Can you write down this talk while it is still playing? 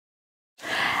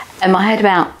I heard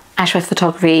about Ashworth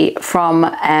photography from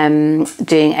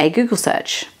doing a Google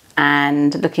search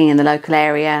and looking in the local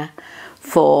area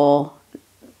for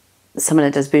someone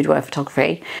that does boudoir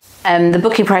photography. The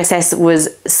booking process was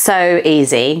so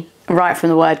easy right from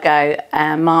the word go.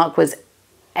 Mark was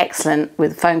excellent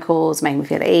with phone calls, making me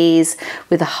feel at ease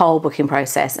with the whole booking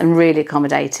process and really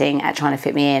accommodating at trying to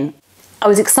fit me in. I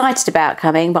was excited about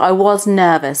coming, but I was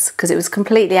nervous because it was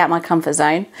completely out of my comfort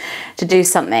zone to do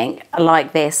something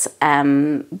like this.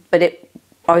 I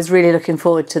was really looking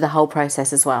forward to the whole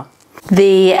process as well.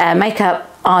 The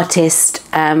makeup artist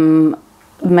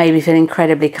made me feel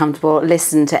incredibly comfortable,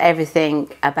 listened to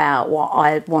everything about what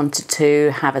I wanted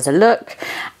to have as a look.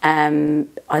 I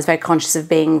was very conscious of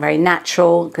being very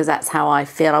natural because that's how I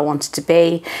feel I wanted to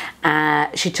be.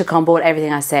 She took on board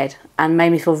everything I said and made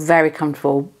me feel very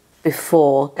comfortable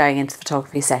before going into the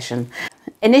photography session.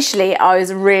 Initially, I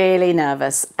was really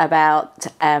nervous about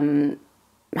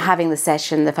having the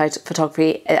session, the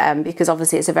photography, because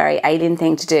obviously it's a very alien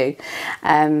thing to do.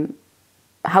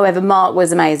 However, Mark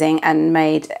was amazing and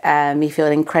made me feel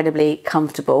incredibly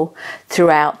comfortable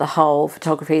throughout the whole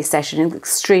photography session.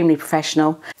 Extremely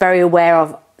professional, very aware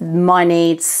of my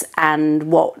needs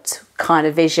and what kind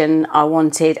of vision I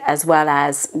wanted, as well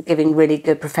as giving really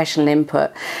good professional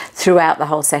input throughout the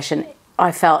whole session.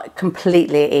 I felt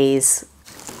completely at ease.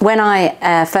 When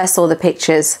I first saw the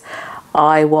pictures,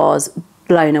 I was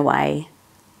blown away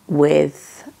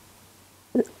with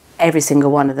every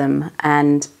single one of them,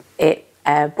 and it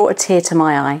brought a tear to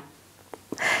my eye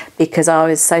because I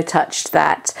was so touched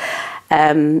that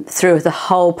through the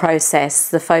whole process,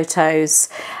 the photos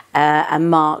and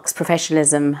Mark's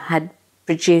professionalism had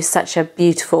produced such a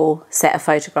beautiful set of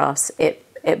photographs. It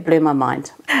blew my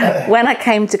mind. When I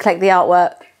came to collect the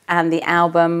artwork and the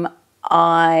album,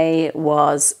 I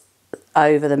was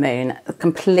over the moon,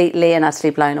 completely and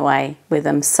utterly blown away with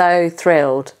them. So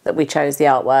thrilled that we chose the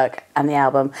artwork and the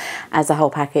album as a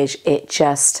whole package. It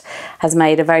just has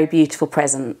made a very beautiful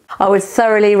present. I would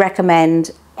thoroughly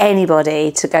recommend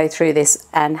anybody to go through this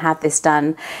and have this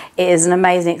done. It is an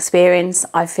amazing experience.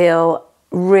 I feel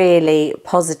really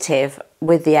positive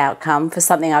with the outcome for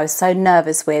something I was so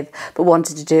nervous with but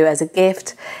wanted to do as a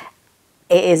gift.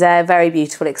 It is a very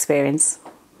beautiful experience.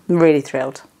 I'm really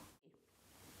thrilled.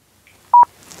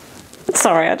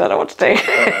 Sorry, I don't know what to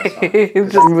do.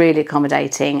 Just really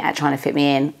accommodating at trying to fit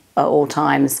me in at all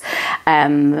times.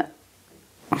 Sorry,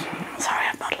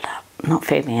 I've muddled up. Not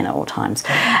fit me in at all times.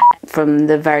 From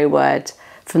the very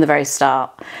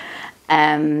start.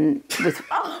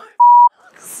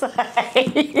 Sorry.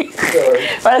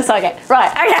 Right, let's start again.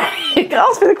 Right, okay.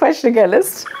 Ask me the question again,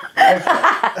 let's...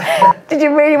 Did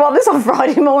you really want this on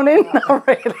Friday morning? Not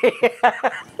really.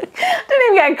 Didn't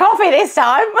even get coffee this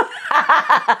time.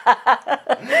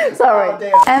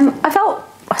 Sorry. I felt,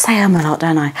 I say a lot,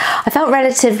 don't I? I felt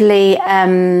relatively...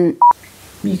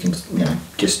 You can,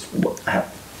 just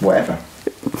whatever.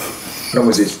 As long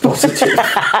as it's positive.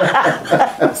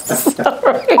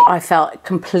 Sorry. I felt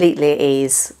completely at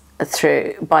ease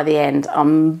through by the end.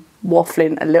 I'm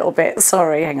waffling a little bit,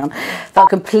 sorry, hang on. Felt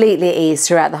completely at ease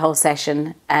throughout the whole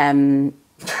session. Oh,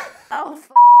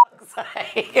 for fuck's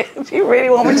sake. Do you really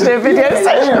want me to do a video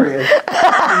session?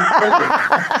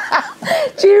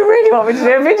 Do you really want me to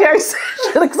do a video session?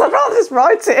 Because I'd rather just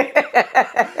write it.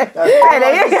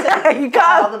 You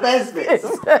can't. The best bits.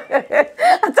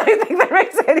 I don't think there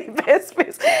is any best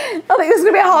bits. I think it's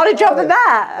going to be a harder job than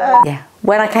that. Yeah.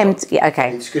 When I came to... Yeah,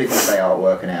 okay. It's good if you say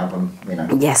artwork and album,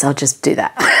 Yes, I'll just do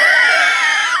that.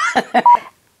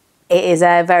 It is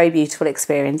a very beautiful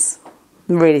experience.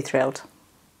 I'm really thrilled.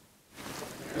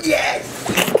 Yes!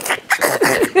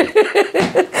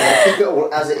 Keep it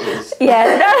all as it is.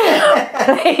 Yeah,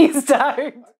 no, please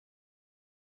don't.